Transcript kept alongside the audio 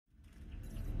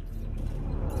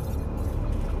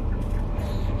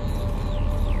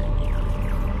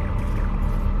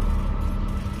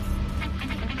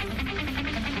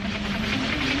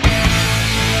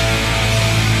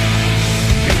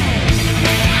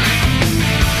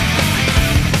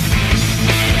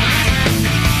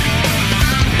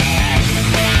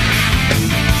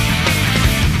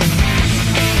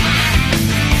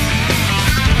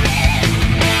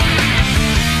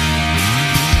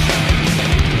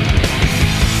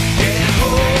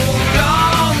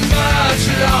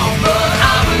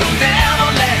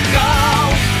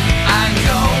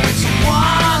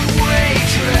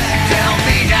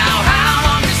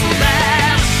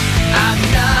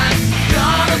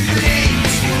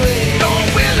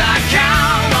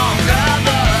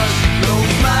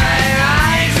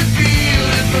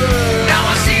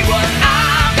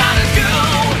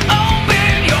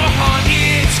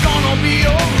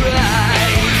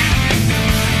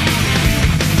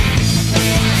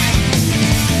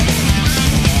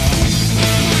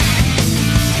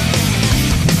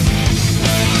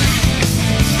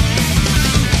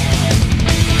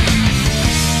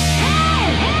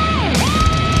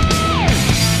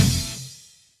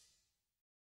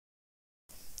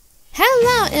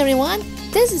everyone,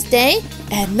 this is Day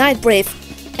and Night Brave,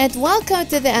 and welcome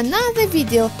to another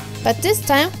video. But this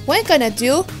time we're gonna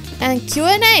do an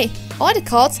Q&A, or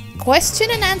called question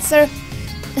and answer.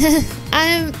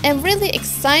 I'm really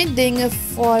excited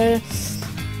to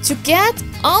get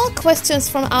all questions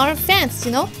from our fans,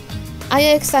 you know. Are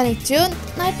you excited too,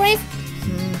 Night Brave?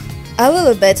 A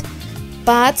little bit,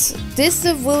 but this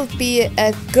will be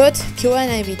a good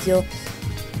Q&A video,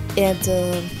 and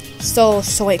so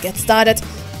we get started.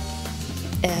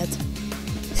 And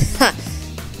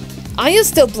are you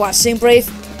still blushing, Brave?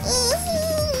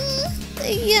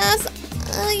 Yes,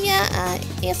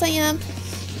 yes I am.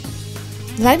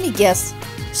 Let me guess,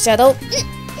 Shadow.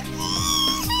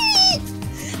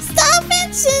 Stop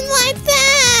mentioning like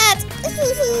that.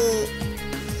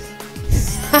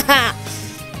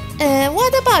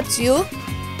 What about you?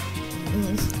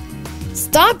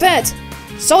 Stop it!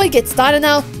 Shall we get started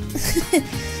now?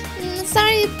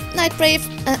 Sorry, Night Brave.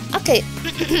 Okay.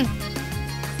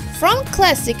 From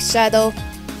Classic Shadow,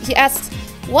 he asked,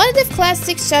 what if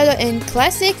Classic Shadow in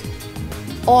Classic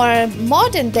or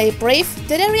Modern Day Brave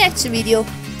did a reaction video?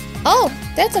 Oh,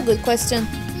 that's a good question.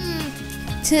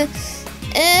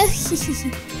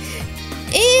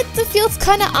 It feels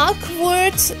kinda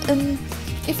awkward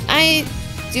if I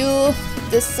do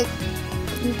this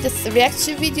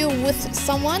reaction video with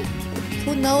someone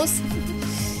who knows.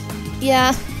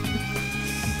 Yeah,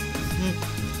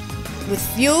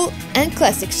 with you and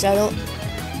Classic Shadow.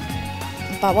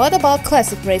 But what about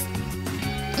Classic Brave?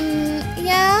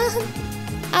 Yeah,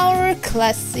 our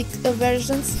classic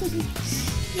versions.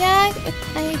 Yeah,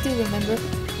 I do remember.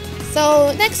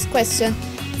 So next question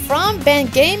from Ben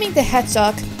Gaming the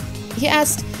Hedgehog. He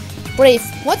asked, Brave,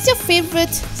 what's your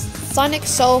favorite Sonic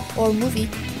show or movie?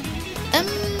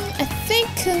 I think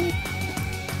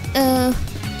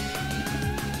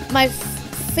my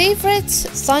favorite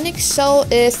Sonic show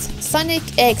is Sonic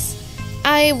X.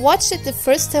 I watched it the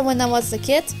first time when I was a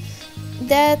kid.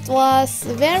 That was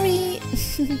very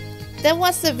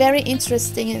very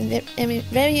interesting and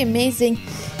very amazing.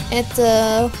 And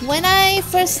when I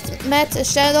first met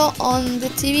Shadow on the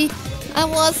TV, I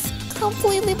was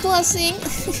completely blushing.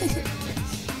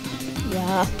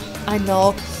 Yeah, I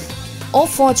know.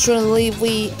 Unfortunately,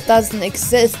 we doesn't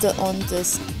exist on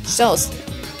these shows.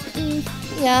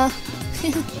 Yeah.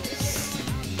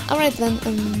 Alright then.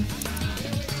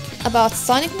 About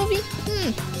Sonic movie?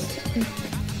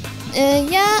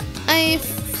 Yeah, I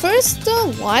first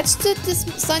watched this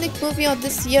Sonic movie of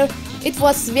this year. It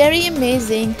was very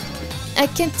amazing. I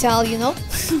can tell, you know.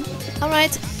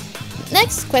 Alright.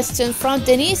 Next question from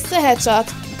Denise the Hedgehog.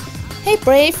 Hey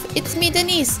Brave, it's me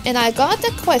Denise, and I got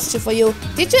a question for you.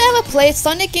 Did you ever play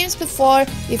Sonic games before?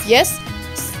 If yes,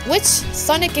 which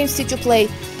Sonic games did you play?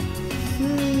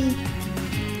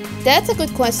 That's a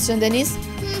good question, Denise.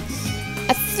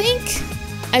 I think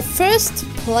I first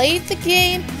played the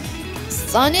game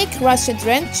Sonic Rush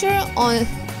Adventure on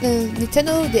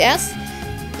Nintendo DS.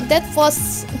 That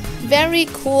was very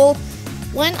cool.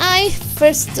 When I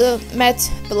first met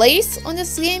Blaze on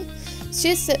this game,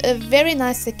 she's a very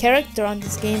nice character on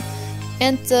this game,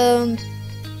 and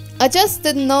I just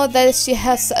didn't know that she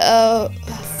has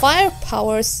fire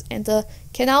powers and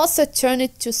can also turn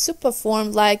it to super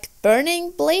form like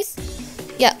Burning Blaze.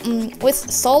 Yeah, with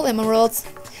Soul Emeralds.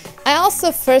 I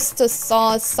also first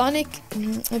saw Sonic,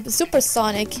 Super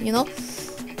Sonic, you know.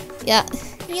 Yeah,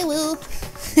 hello.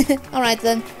 Alright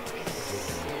then.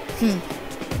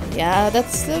 Yeah,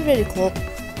 that's very cool.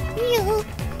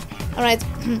 Alright.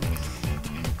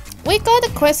 We got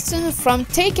a question from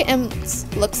TKM's.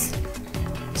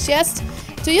 She asked,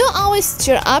 do you always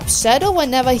cheer up Shadow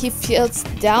whenever he feels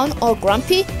down or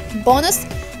grumpy? Bonus,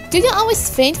 do you always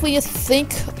faint when you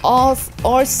think of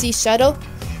or see Shadow?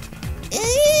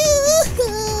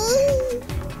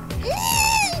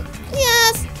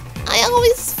 Yes, I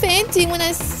always fainting when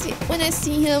I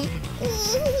see him.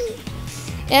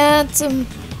 And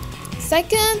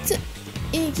second,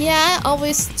 yeah, I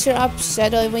always cheer up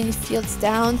Shadow when he feels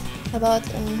down. About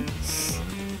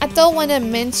I don't want to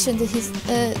mention his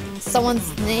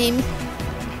someone's name.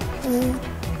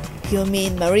 You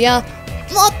mean Maria?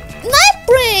 Not Night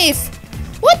Brave!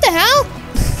 What the hell?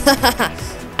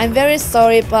 I'm very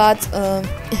sorry, but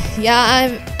yeah,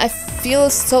 I feel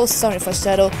so sorry for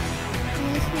Shadow.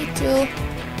 Me too.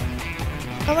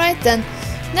 Alright then.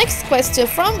 Next question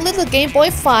from Little Game Boy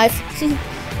 5.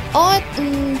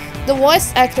 The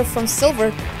voice actor from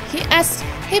Silver. He asked,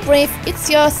 hey Brave, it's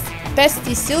your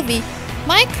bestie Sylvie.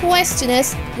 My question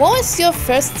is, what was your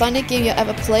first Sonic game you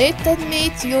ever played that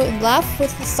made you in love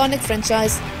with the Sonic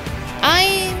franchise?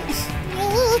 I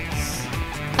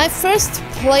first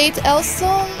played also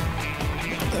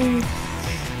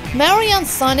Mario and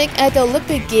Sonic at the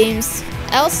Olympic Games,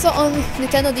 also on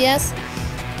Nintendo DS.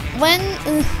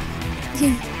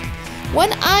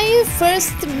 When I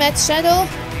first met Shadow,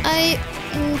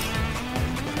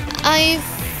 I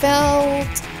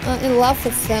felt in love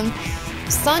with him.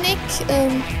 Sonic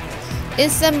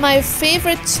is my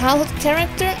favorite childhood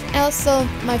character, also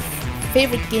my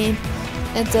favorite game.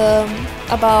 And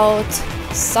about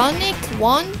Sonic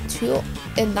 1, 2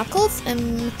 and Knuckles,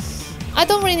 I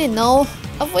don't really know.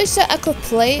 I wish I could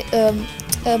play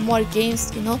more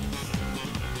games, you know.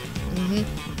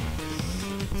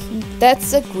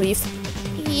 That's a grief.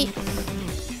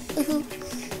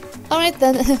 Alright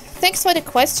then, thanks for the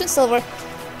question, Silver.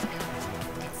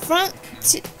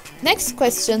 Next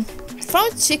question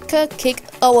from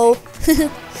ChicaCakeOwO,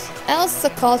 also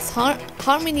called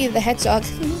Harmony the Hedgehog,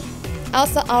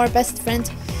 also our best friend.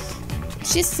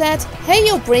 She said, "Hey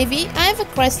you Bravey, I have a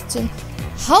question.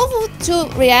 How would you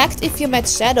react if you met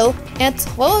Shadow, and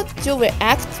what would your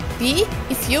react be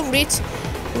if you reach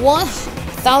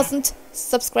 1000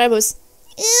 subscribers?"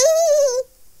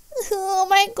 Oh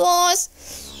my gosh.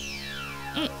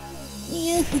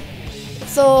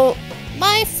 So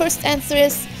my first answer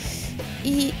is,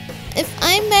 if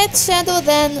I met Shadow,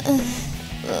 then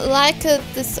like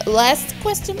this last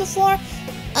question before,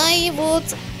 I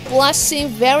would blushing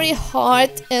very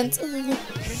hard and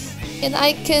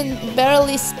I can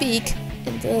barely speak,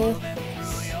 and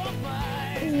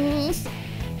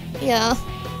yeah.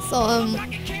 So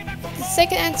the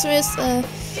second answer is,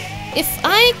 if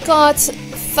I got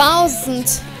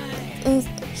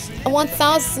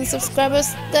 1000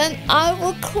 subscribers, then I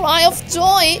will cry of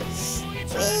joy.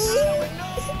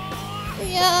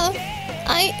 Yeah,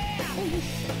 I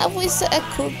wish I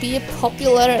could be a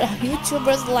popular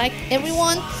YouTuber like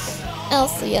everyone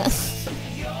else. Yeah.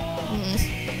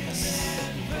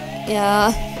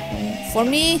 Yeah. For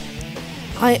me,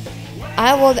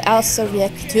 I would also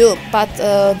react too, but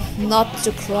not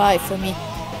to cry for me.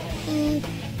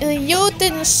 You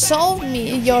didn't show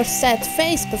me your sad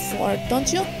face before,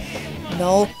 don't you?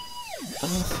 No.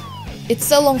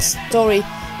 It's a long story,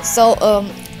 so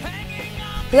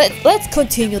let's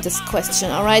continue this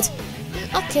question, alright?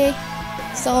 Okay.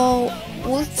 So,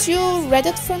 would you read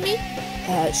it for me?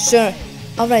 Sure.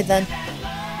 Alright then.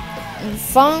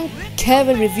 Fun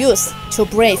Kevin reviews. Too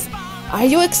brave. Are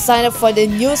you excited for the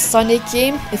new Sonic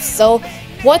game? If so,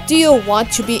 what do you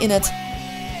want to be in it?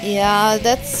 Yeah,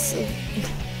 that's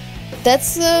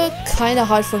kind of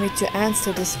hard for me to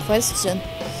answer this question.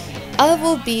 I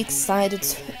will be excited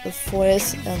for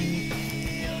it.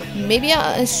 Maybe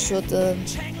I should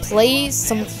play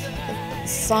some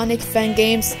Sonic fan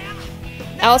games.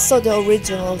 Also the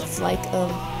originals, like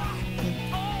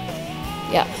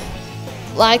yeah,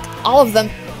 like all of them.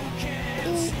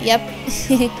 Yep.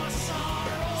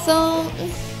 So,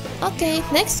 okay,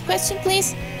 next question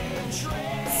please.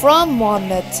 From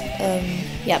Mohammed.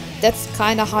 Yeah, that's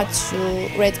kinda hard to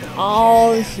read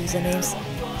all usernames.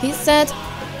 He said,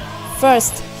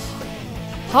 first,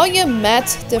 how you met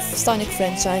the Sonic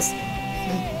franchise?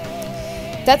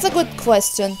 That's a good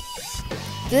question.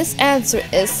 This answer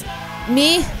is,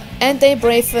 me and Day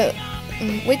Brave,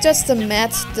 we just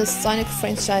met the Sonic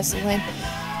franchise when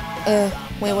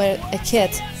we were a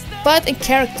kid. But in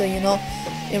character, you know,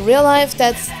 in real life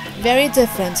that's very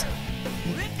different.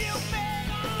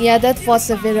 Yeah, that was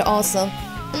very awesome.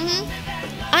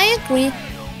 I agree.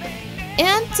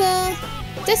 And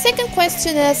the second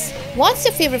question is, what's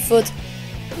your favorite food?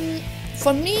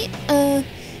 For me,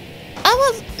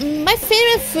 my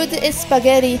favorite food is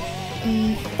spaghetti.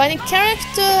 But in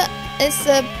character is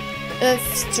a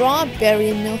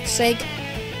strawberry milkshake.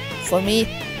 For me,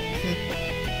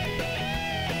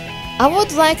 I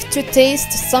would like to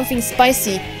taste something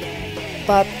spicy,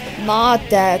 but not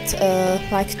that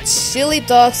like chili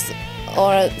dogs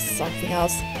or something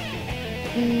else.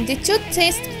 Did you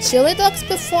taste chili dogs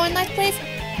before, Nightbrave?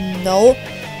 No.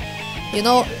 You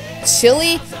know,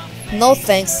 chili? No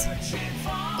thanks.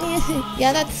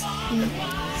 Yeah, that's...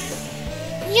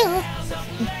 yeah.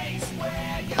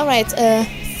 Alright,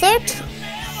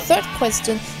 third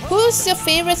question. Who's your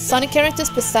favorite Sonic characters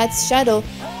besides Shadow?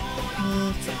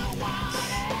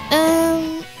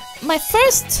 My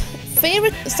first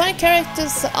favorite Sonic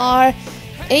characters are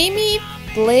Amy,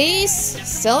 Blaze,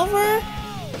 Silver,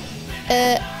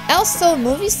 also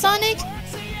movie Sonic,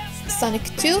 Sonic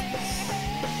 2,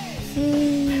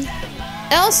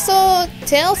 also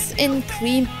Tails and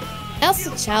Cream,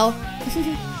 also Chow.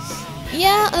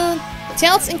 Yeah,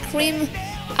 Tails and Cream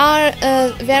are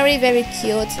very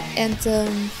cute, and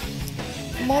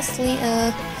mostly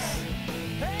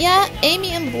yeah,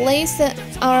 Amy and Blaze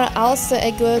are also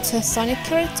a good Sonic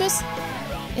characters.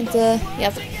 And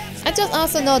yeah, I just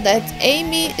also know that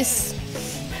Amy is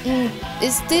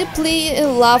deeply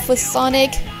in love with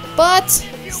Sonic, but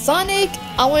Sonic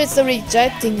always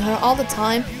rejecting her all the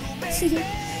time.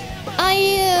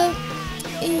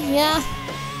 Yeah,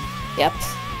 yep.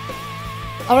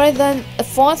 Alright then, a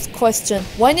fourth question.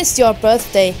 When is your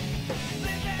birthday?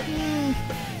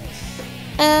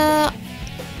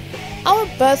 Our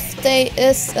birthday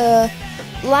is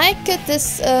like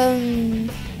this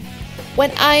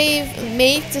when I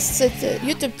made this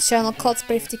YouTube channel called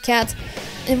Cat.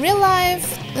 In real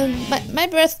life, my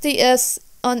birthday is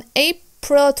on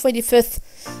April 25th.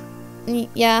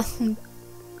 Yeah.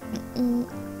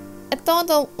 I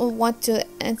don't want to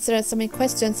answer so many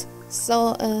questions,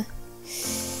 so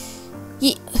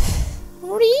yeah.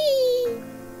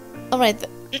 Alright.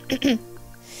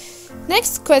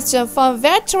 Next question from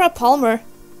Vertura Palmer.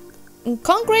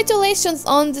 Congratulations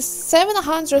on the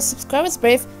 700 subscribers,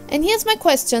 Brave. And here's my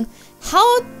question: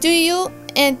 how do you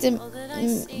and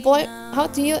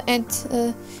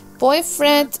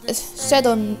boyfriend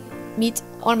Shadow meet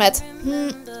or met?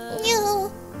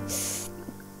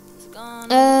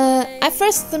 I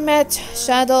first met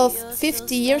Shadow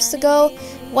 50 years ago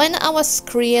when I was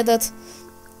created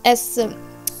as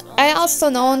I also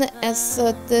known as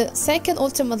the second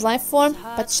ultimate life form,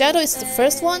 but Shadow is the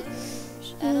first one.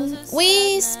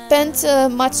 We spent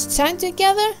much time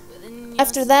together.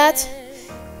 After that,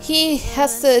 he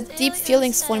has deep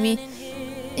feelings for me.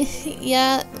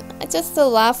 Yeah, I just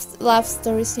love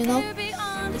stories, you know.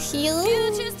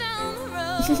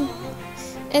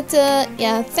 And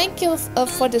yeah, thank you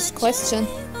for this question.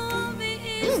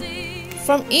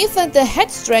 From Ethan the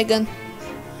Hedge Dragon.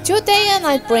 Today and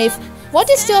Night Brave, what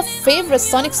is your favorite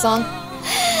Sonic song?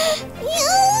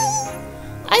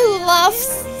 I love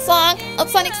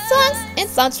Sonic songs and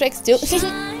soundtracks too.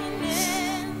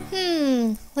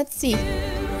 Let's see.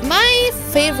 My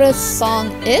favorite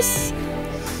song is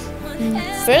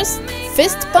first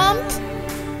Fist Bump,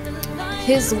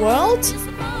 His World.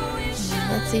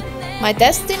 Let's see. My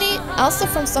Destiny, also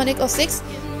from Sonic 06.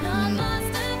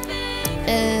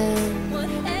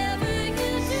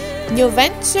 New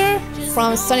Venture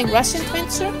from Sonic Rush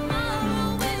Adventure.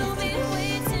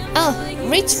 Oh,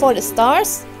 Reach for the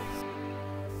Stars.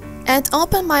 And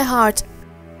Open My Heart.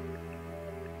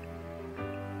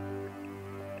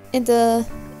 And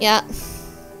yeah.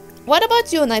 What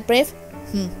about you, Night Brave?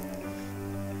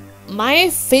 My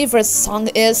favorite song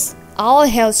is All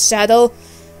Hail Shadow,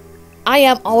 I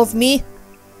Am All of Me,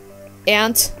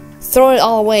 and Throw It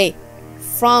All Away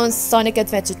from Sonic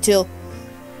Adventure 2.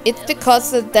 It's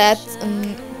because of that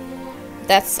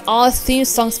that's all theme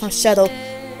songs from Shadow.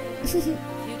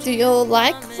 Do you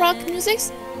like rock music?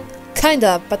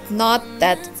 Kinda, but not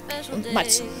that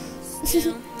much.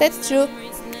 That's true.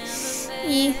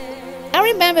 I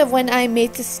remember when I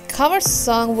made this cover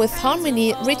song with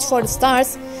Harmony, Reach for the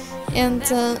Stars, and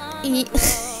that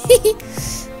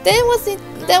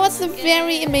was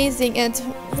very amazing, and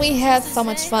we had so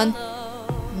much fun.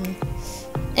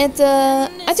 And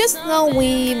I just know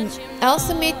we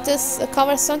also made this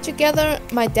cover song together,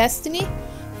 My Destiny.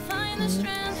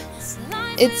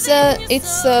 It's a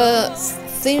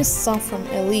theme song from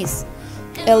Elise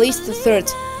the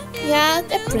Third. Yeah,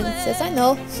 the princess, I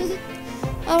know.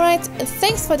 Alright,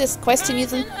 thanks for this question,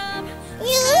 Ethan.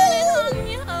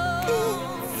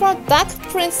 For Dark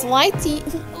Prince Whitey,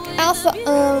 also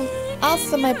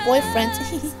my boyfriend.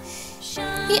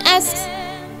 He asks,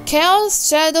 Chaos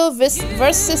Shadow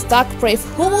versus Dark Brave,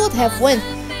 who would have won?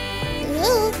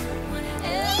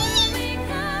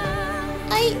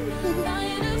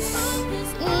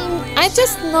 I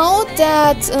just know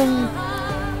that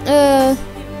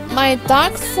my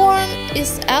dark form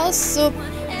is also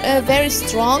very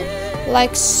strong,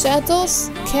 like Shadow's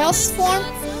chaos form.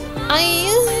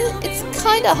 It's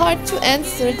kind of hard to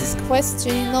answer this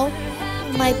question, you know,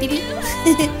 my baby.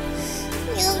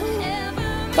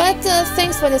 But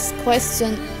thanks for this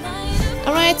question.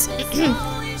 Alright,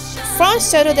 from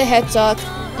Shadow the Hedgehog.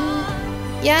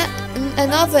 Yeah,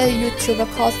 another YouTuber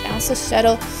called also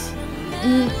Shadow.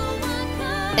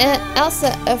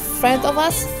 Also a friend of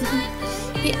us.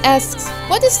 He asks,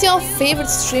 what is your favorite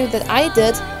stream that I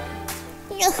did?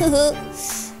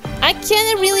 I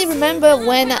can't really remember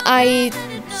when I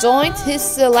joined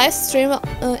his live stream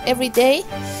every day.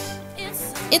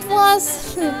 It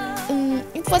was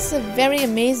very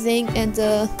amazing, and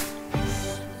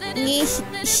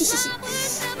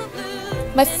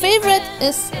my favorite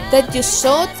is that you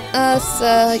showed us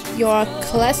your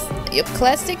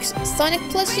classic Sonic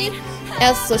plushie,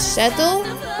 also Shadow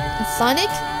and Sonic.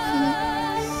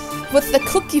 with the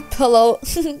cookie pillow.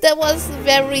 That was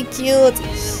very cute,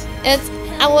 and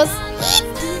I was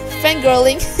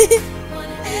fangirling.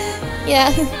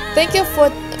 Yeah, thank you for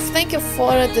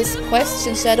this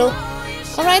question, Shadow.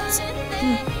 All right,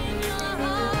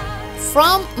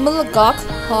 from Milgok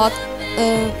Hawk.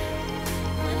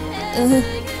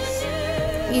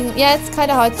 Yeah, it's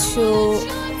kind of hard to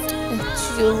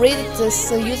read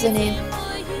this username.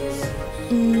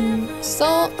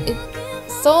 So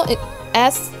it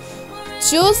asks,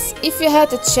 choose if you had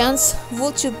the chance,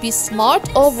 would you be smart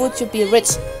or would you be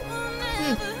rich?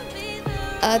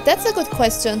 That's a good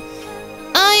question.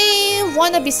 I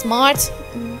wanna be smart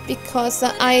because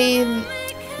I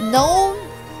know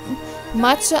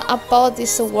much about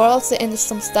this world and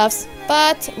some stuffs,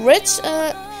 but rich,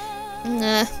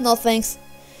 nah, no thanks.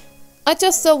 I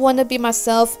just wanna be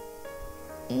myself.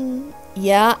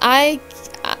 Yeah, I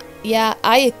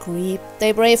agree.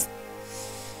 They brave.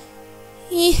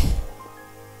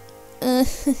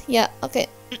 Yeah, okay.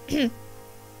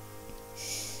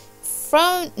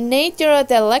 From Nature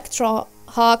the Electro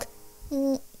Hawk.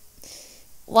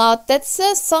 Wow,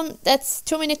 that's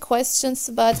too many questions,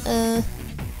 but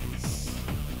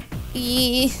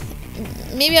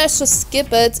maybe I should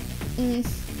skip it.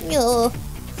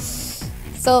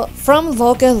 So, from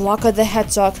Locker the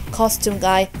Hedgehog costume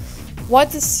guy,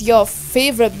 what is your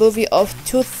favorite movie of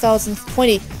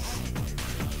 2020?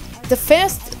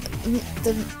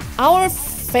 Our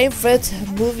favorite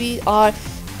movie are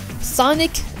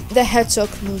Sonic the Hedgehog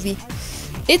movie.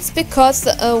 It's because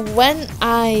when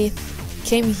I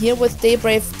came here with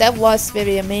Daybrave, that was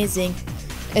very amazing.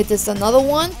 It is another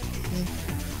one.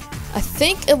 I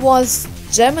think it was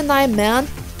Gemini Man.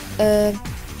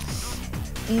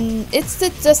 It's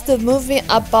just a movie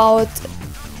about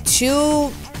two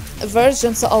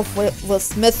versions of Will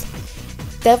Smith.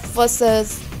 That was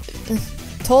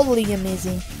totally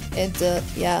amazing. And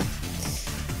yeah,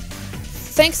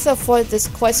 thanks for this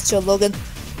question, Logan.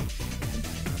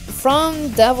 From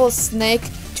Devil Snake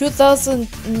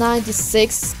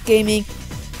 2096 Gaming,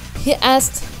 he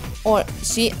asked, or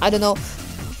she, I don't know,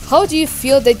 how do you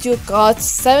feel that you got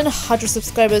 700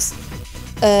 subscribers?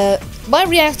 My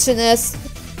reaction is,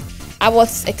 I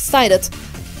was excited.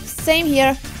 Same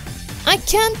here. I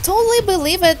can't totally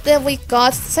believe it that we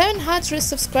got 700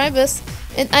 subscribers,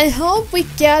 and I hope we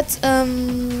get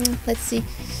let's see,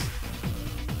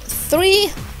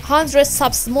 300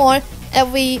 subs more,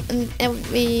 and we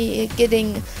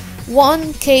getting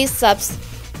 1k subs,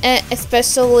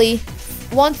 especially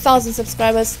 1000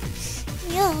 subscribers.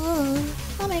 Yeah,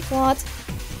 oh my god.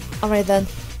 Alright then.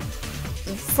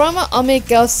 From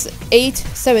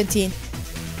Omegas817,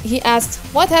 he asked,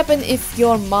 what happened if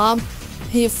your mom,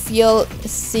 you feel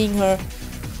seeing her?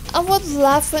 I would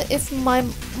laugh if my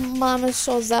mom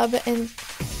shows up and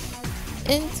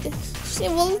she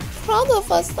will be proud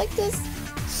of us like this.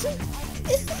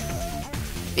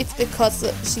 It's because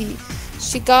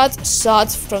she got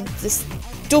shot from this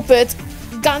stupid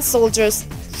gun soldiers.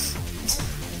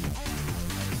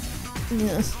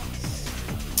 Yeah.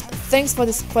 Thanks for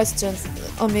this question,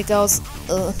 Omegas.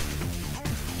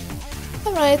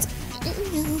 Alright.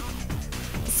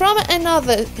 From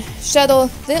another Shadow,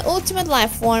 the ultimate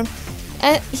life form,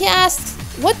 and he asked,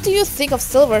 what do you think of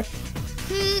Silver?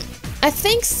 I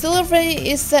think Silver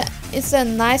is a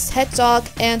nice hedgehog,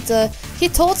 and he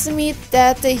told me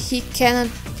that he can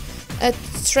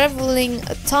traveling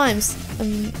times,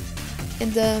 and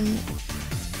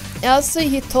also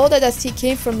he told that he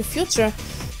came from the future,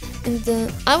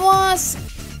 and I was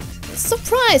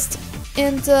surprised,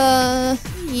 and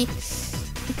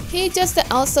he just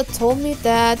also told me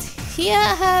that he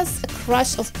has a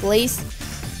crush of Blaze.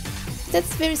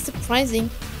 That's very surprising.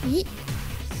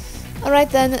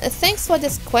 Alright then, thanks for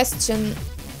this question.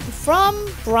 From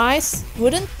Bryce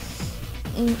Wooden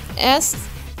asked,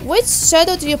 which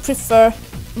shadow do you prefer?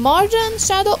 Modern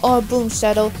Shadow or Boom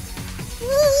Shadow?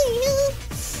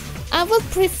 I would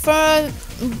prefer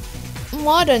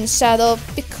Modern Shadow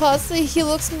because he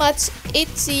looks much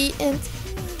itchy and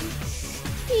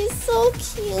he's so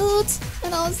cute,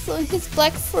 and also his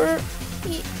black fur,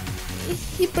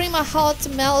 he bring my heart to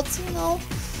melt, you know.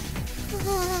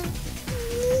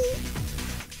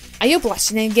 Are you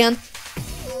blushing again?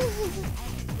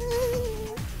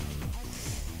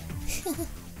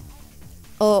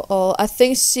 Oh, I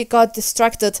think she got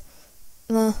distracted.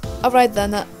 Alright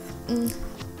then,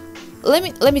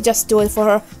 let me just do it for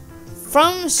her.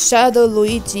 From Shadow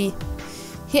Luigi,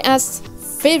 he asked,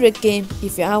 favorite game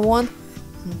if you have one.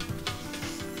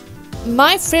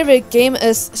 My favorite game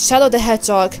is Shadow the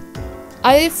Hedgehog.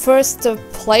 I first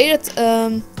played it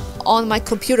on my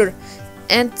computer,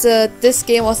 and this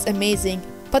game was amazing.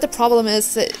 but the problem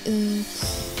is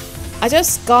I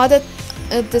just got it,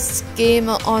 this game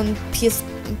on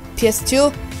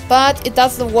PS2, but it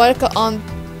doesn't work on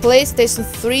PlayStation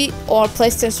 3 or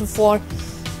PlayStation 4.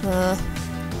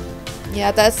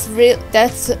 Yeah, that's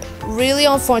really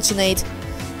unfortunate.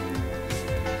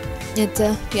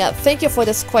 And yeah, thank you for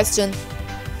this question.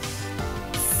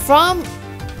 From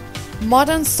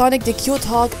Modern Sonic the Cute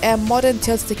Hog and Modern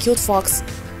Tails the Cute Fox,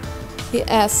 he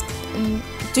asked,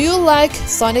 do you like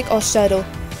Sonic or Shadow?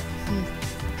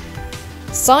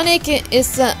 Sonic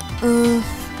is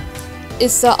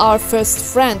our first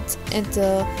friend, and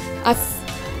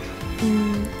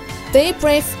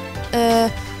Daybreak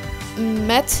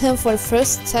met him for the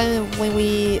first time when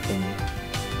we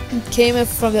came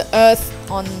from the Earth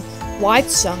on White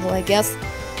Jungle, I guess.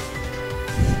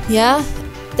 Yeah,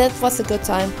 that was a good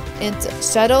time. And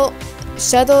Shadow,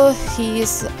 he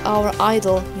is our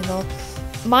idol, you know.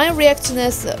 My reaction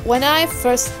is when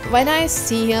I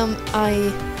see him,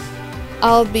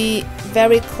 I'll be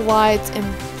very quiet and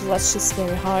blushes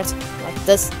very hard, like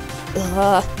this.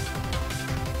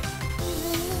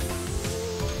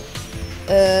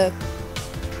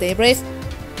 Daybreak,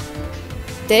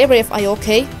 are you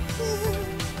okay?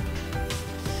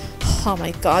 Oh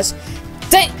my gosh.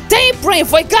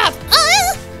 Daybreak, wake up!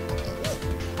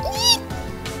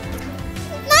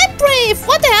 Nightbrave,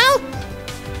 what the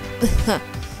hell?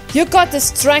 You got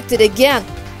distracted again.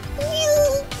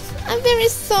 I'm very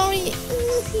sorry.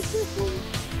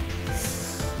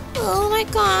 Oh my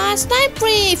gosh,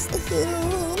 Nightbrave!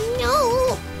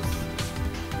 No.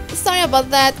 Sorry about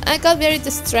that. I got very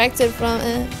distracted from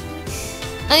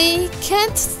I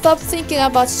can't stop thinking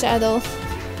about Shadow.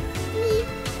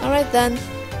 Alright then.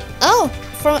 Oh,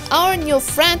 from our new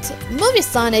friend, Movie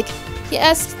Sonic. He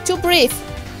asked to brief.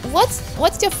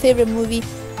 What's your favorite movie?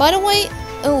 By the way,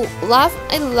 I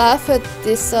laugh at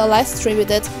this live stream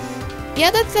with it.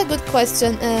 Yeah, that's a good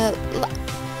question.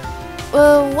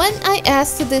 When I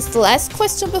asked this last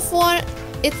question before,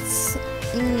 it's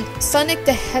Sonic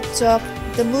the Hedgehog,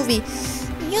 the movie.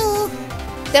 Yeah,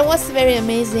 that was very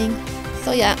amazing.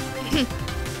 So yeah.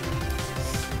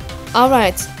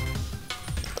 Alright.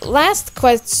 Last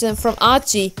question from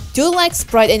Archie. Do you like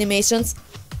sprite animations?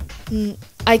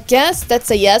 I guess that's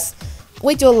a yes.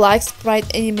 We do like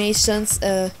sprite animations.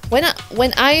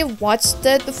 When I watched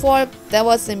that before, that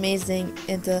was amazing,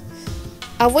 and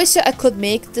I wish I could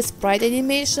make the sprite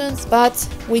animations, but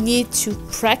we need to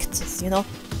practice, you know.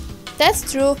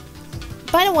 That's true.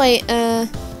 By the way,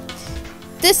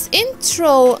 this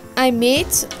intro I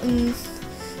made,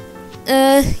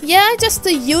 yeah, I just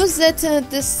use it,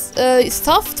 this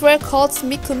software called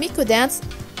Miku Dance,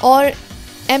 or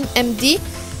MMD.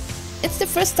 It's the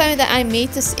first time that I made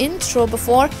this intro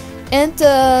before, and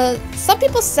some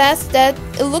people says that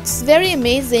it looks very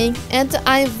amazing, and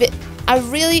I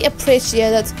really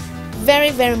appreciate it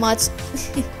very much.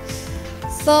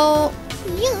 So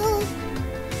yeah.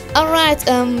 Alright,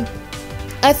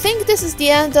 I think this is the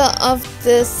end of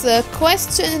this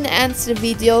question and answer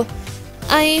video.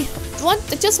 I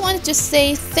just wanted to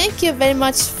say thank you very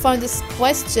much for these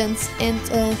questions, and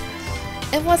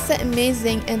it was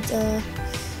amazing, and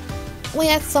we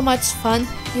had so much fun,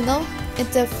 you know, and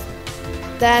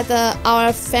that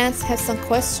our fans have some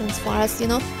questions for us, you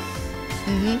know.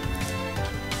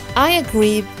 I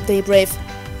agree, Daybreak.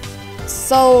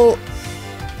 So,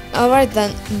 alright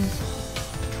then.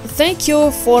 Thank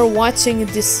you for watching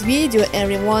this video,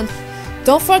 everyone.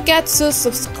 Don't forget to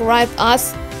subscribe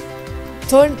us,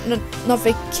 turn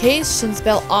notifications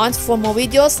bell on for more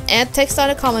videos, and text out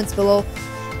the comments below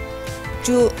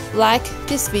to like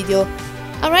this video.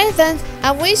 Alright then,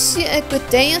 I wish you a good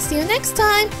day and see you next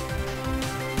time.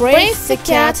 Brave the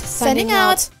Cat signing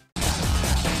out.